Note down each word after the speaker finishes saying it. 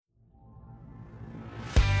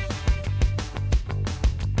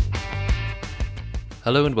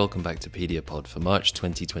Hello and welcome back to Pediapod for March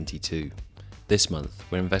 2022. This month,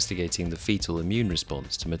 we're investigating the fetal immune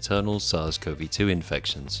response to maternal SARS-CoV-2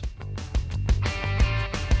 infections.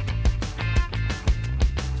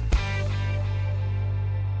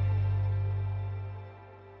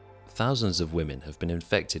 Thousands of women have been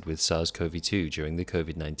infected with SARS-CoV-2 during the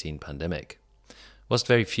COVID-19 pandemic. Whilst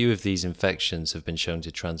very few of these infections have been shown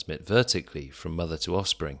to transmit vertically from mother to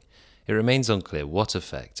offspring, it remains unclear what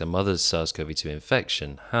effect a mother's SARS-CoV-2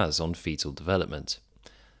 infection has on fetal development.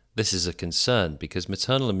 This is a concern because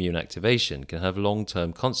maternal immune activation can have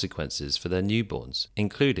long-term consequences for their newborns,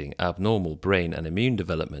 including abnormal brain and immune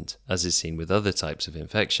development, as is seen with other types of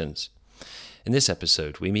infections. In this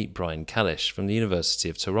episode, we meet Brian Kalish from the University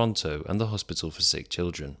of Toronto and the Hospital for Sick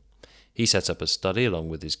Children. He set up a study along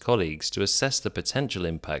with his colleagues to assess the potential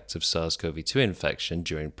impact of SARS-CoV-2 infection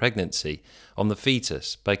during pregnancy on the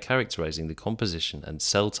fetus by characterizing the composition and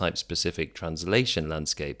cell type specific translation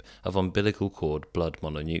landscape of umbilical cord blood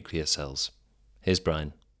mononuclear cells. Here's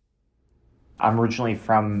Brian. I'm originally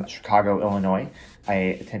from Chicago, Illinois. I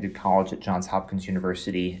attended college at Johns Hopkins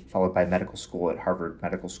University, followed by medical school at Harvard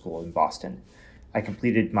Medical School in Boston. I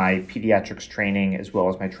completed my pediatrics training as well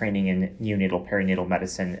as my training in neonatal perinatal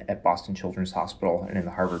medicine at Boston Children's Hospital and in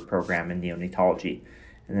the Harvard program in neonatology.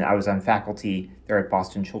 And then I was on faculty there at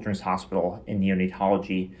Boston Children's Hospital in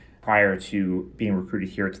neonatology prior to being recruited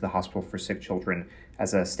here to the Hospital for Sick Children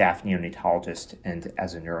as a staff neonatologist and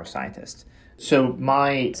as a neuroscientist. So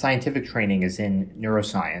my scientific training is in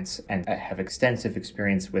neuroscience, and I have extensive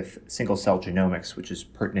experience with single-cell genomics, which is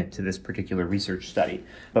pertinent to this particular research study.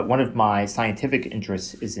 But one of my scientific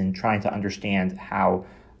interests is in trying to understand how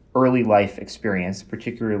early life experience,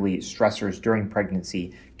 particularly stressors during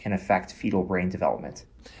pregnancy, can affect fetal brain development.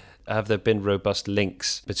 Have there been robust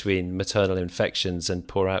links between maternal infections and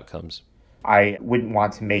poor outcomes? I wouldn't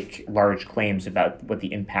want to make large claims about what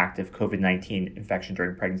the impact of COVID-19 infection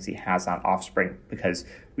during pregnancy has on offspring because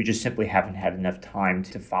we just simply haven't had enough time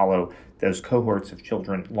to follow those cohorts of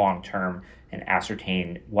children long-term and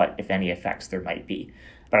ascertain what, if any, effects there might be.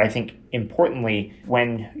 But I think importantly,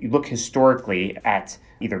 when you look historically at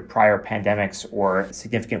either prior pandemics or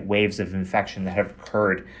significant waves of infection that have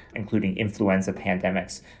occurred, including influenza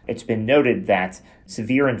pandemics, it's been noted that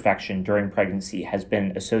severe infection during pregnancy has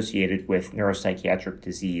been associated with neuropsychiatric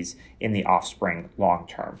disease in the offspring long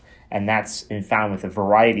term. And that's been found with a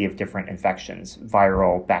variety of different infections,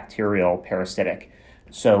 viral, bacterial, parasitic.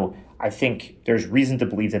 So I think there's reason to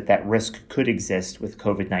believe that that risk could exist with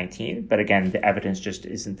COVID-19, but again, the evidence just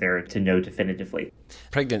isn't there to know definitively.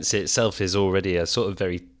 Pregnancy itself is already a sort of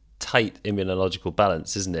very tight immunological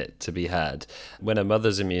balance, isn't it, to be had? When a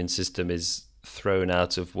mother's immune system is thrown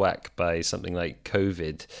out of whack by something like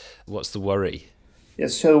COVID, what's the worry? Yeah,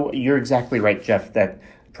 so you're exactly right, Jeff, that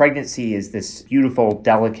pregnancy is this beautiful,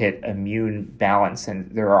 delicate immune balance, and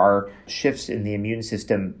there are shifts in the immune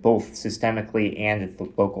system, both systemically and at the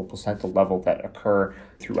local placental level, that occur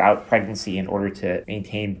throughout pregnancy in order to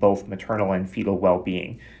maintain both maternal and fetal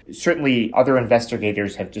well-being. Certainly, other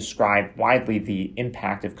investigators have described widely the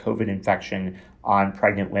impact of COVID infection on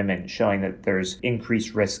pregnant women, showing that there's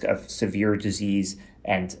increased risk of severe disease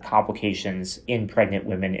and complications in pregnant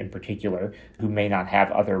women in particular who may not have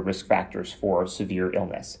other risk factors for severe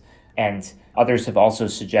illness. And others have also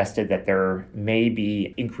suggested that there may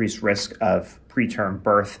be increased risk of preterm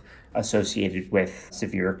birth associated with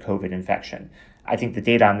severe COVID infection. I think the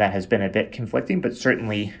data on that has been a bit conflicting, but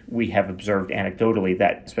certainly we have observed anecdotally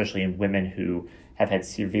that, especially in women who have had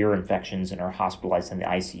severe infections and are hospitalized in the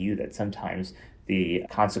ICU, that sometimes the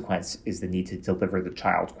consequence is the need to deliver the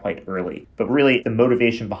child quite early. But really, the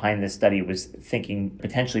motivation behind this study was thinking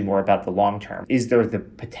potentially more about the long term. Is there the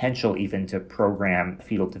potential even to program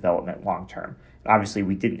fetal development long term? Obviously,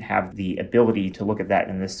 we didn't have the ability to look at that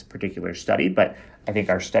in this particular study, but I think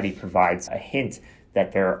our study provides a hint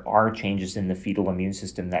that there are changes in the fetal immune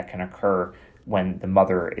system that can occur when the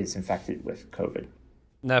mother is infected with COVID.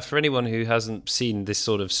 Now, for anyone who hasn't seen this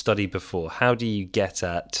sort of study before, how do you get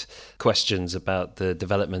at questions about the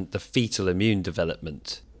development, the fetal immune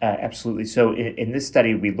development? Absolutely. So in this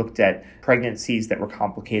study, we looked at pregnancies that were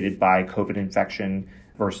complicated by COVID infection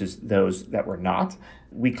versus those that were not.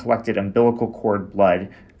 We collected umbilical cord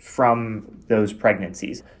blood from those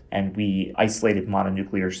pregnancies, and we isolated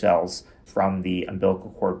mononuclear cells from the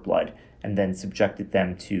umbilical cord blood and then subjected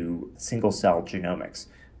them to single-cell genomics.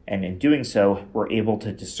 And in doing so, we're able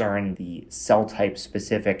to discern the cell type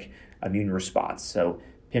specific immune response. So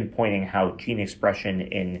pinpointing how gene expression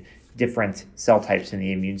in different cell types in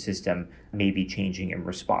the immune system may be changing in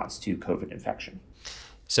response to COVID infection.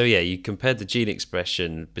 So yeah, you compared the gene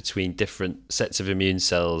expression between different sets of immune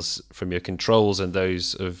cells from your controls and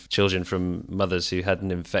those of children from mothers who had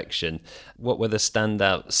an infection. What were the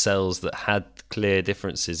standout cells that had clear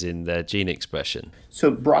differences in their gene expression? So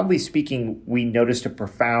broadly speaking, we noticed a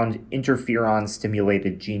profound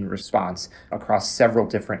interferon-stimulated gene response across several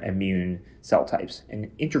different immune cell types. And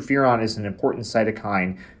interferon is an important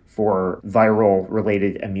cytokine for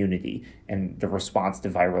viral-related immunity and the response to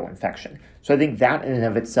viral infection. So I think that in and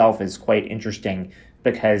of itself is quite interesting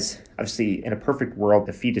because obviously in a perfect world,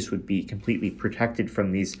 the fetus would be completely protected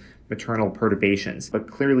from these maternal perturbations.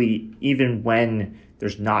 But clearly, even when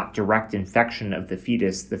there's not direct infection of the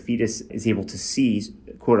fetus is able to see,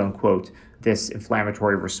 quote unquote, this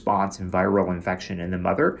inflammatory response and viral infection in the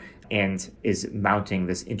mother and is mounting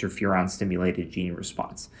this interferon-stimulated gene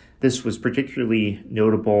response. This was particularly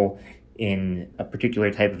notable in a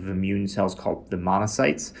particular type of immune cells called the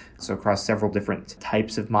monocytes. So across several different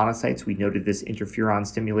types of monocytes, we noted this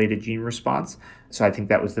interferon-stimulated gene response. So I think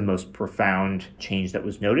that was the most profound change that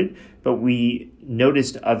was noted. But we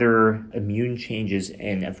noticed other immune changes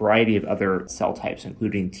in a variety of other cell types,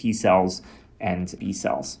 including T cells and B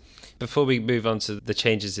cells. Before we move on to the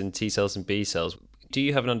changes in T cells and B cells, do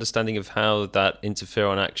you have an understanding of how that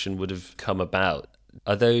interferon action would have come about?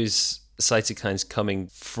 Are those cytokines coming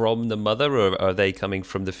from the mother, or are they coming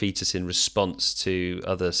from the fetus in response to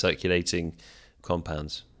other circulating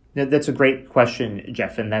compounds? Now, that's a great question,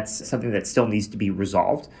 Jeff, and that's something that still needs to be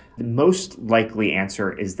resolved. The most likely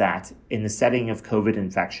answer is that in the setting of COVID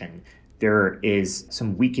infection, there is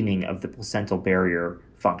some weakening of the placental barrier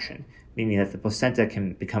function, meaning that the placenta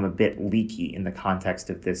can become a bit leaky in the context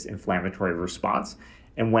of this inflammatory response.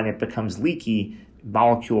 And when it becomes leaky,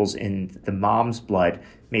 molecules in the mom's blood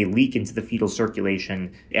may leak into the fetal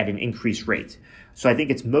circulation at an increased rate. So I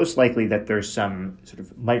think it's most likely that there's some sort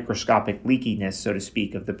of microscopic leakiness, so to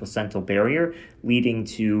speak, of the placental barrier, leading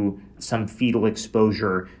to some fetal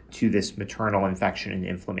exposure to this maternal infection and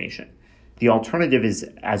inflammation. The alternative is,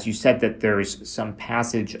 as you said, that there's some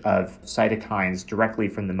passage of cytokines directly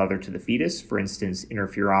from the mother to the fetus, for instance,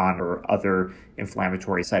 interferon or other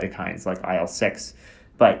inflammatory cytokines like IL-6.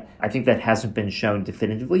 But I think that hasn't been shown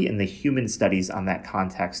definitively, and the human studies on that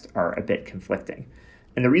context are a bit conflicting.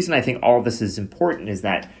 And the reason I think all of this is important is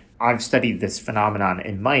that I've studied this phenomenon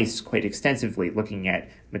in mice quite extensively, looking at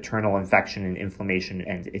maternal infection and inflammation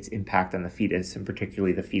and its impact on the fetus, and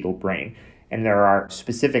particularly the fetal brain. And there are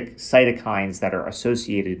specific cytokines that are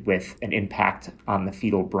associated with an impact on the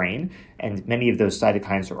fetal brain, and many of those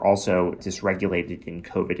cytokines are also dysregulated in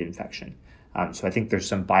COVID infection. So I think there's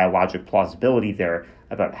some biologic plausibility there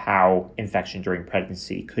about how infection during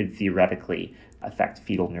pregnancy could theoretically affect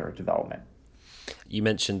fetal neurodevelopment. You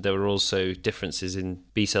mentioned there were also differences in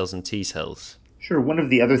B cells and T cells. Sure. One of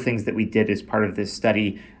the other things that we did as part of this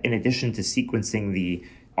study, in addition to sequencing the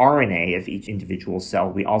RNA of each individual cell,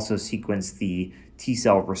 we also sequenced the T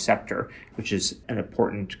cell receptor, which is an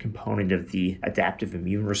important component of the adaptive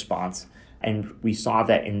immune response. And we saw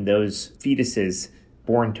that in those fetuses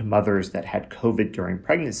born to mothers that had COVID during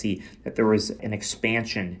pregnancy, that there was an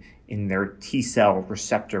expansion in their T cell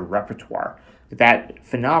receptor repertoire. That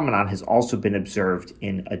phenomenon has also been observed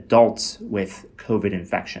in adults with COVID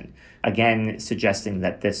infection, again suggesting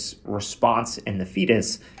that this response in the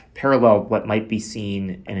fetus paralleled what might be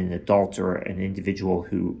seen in an adult or an individual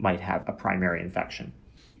who might have a primary infection.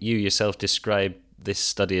 You yourself described this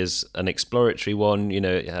study as an exploratory one.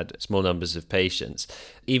 It had small numbers of patients.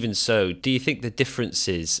 Even so, do you think the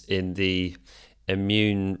differences in the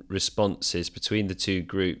immune responses between the two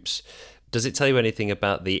groups, does it tell you anything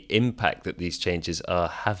about the impact that these changes are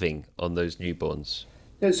having on those newborns?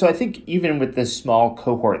 So I think even with this small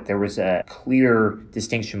cohort, there was a clear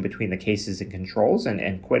distinction between the cases and controls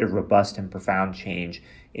and quite a robust and profound change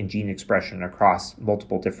in gene expression across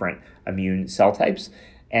multiple different immune cell types.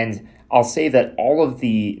 And I'll say that all of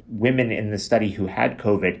the women in the study who had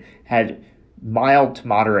COVID had mild to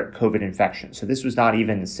moderate COVID infection. So this was not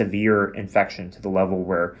even severe infection to the level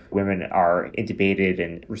where women are intubated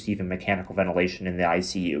and receiving mechanical ventilation in the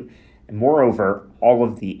ICU. And moreover, all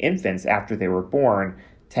of the infants after they were born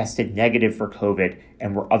tested negative for COVID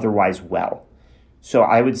and were otherwise well. So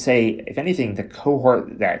I would say, if anything, the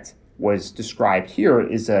cohort that was described here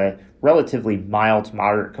is a relatively mild to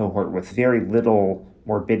moderate cohort with very little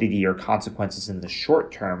morbidity or consequences in the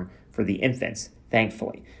short term for the infants,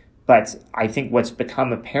 thankfully. But I think what's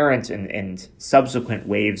become apparent in subsequent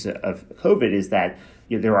waves of COVID is that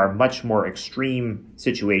there are much more extreme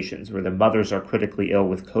situations where the mothers are critically ill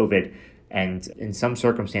with COVID, and in some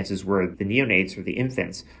circumstances where the neonates or the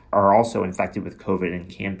infants are also infected with COVID and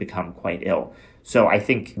can become quite ill. So I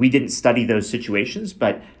think we didn't study those situations,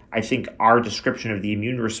 but I think our description of the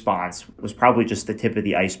immune response was probably just the tip of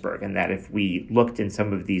the iceberg, and that if we looked in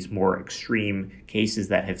some of these more extreme cases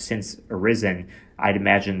that have since arisen, I'd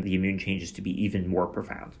imagine the immune changes to be even more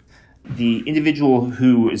profound. The individual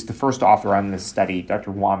who is the first author on this study,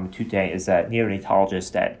 Dr. Juan Matute, is a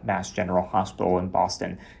neonatologist at Mass General Hospital in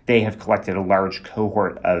Boston. They have collected a large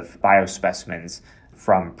cohort of biospecimens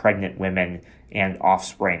from pregnant women and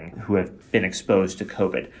offspring who have been exposed to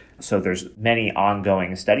COVID. So there's many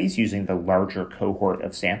ongoing studies using the larger cohort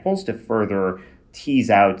of samples to further tease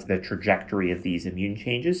out the trajectory of these immune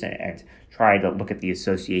changes and try to look at the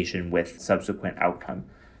association with subsequent outcome.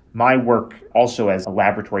 My work also as a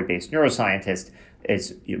laboratory-based neuroscientist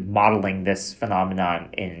is modeling this phenomenon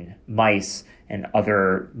in mice and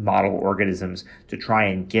other model organisms to try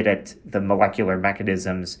and get at the molecular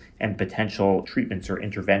mechanisms and potential treatments or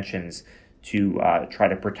interventions to try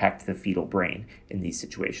to protect the fetal brain in these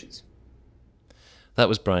situations. That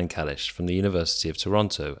was Brian Kalish from the University of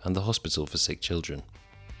Toronto and the Hospital for Sick Children.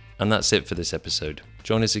 And that's it for this episode.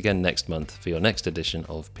 Join us again next month for your next edition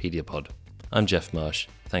of Pediapod. I'm Jeff Marsh.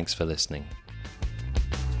 Thanks for listening.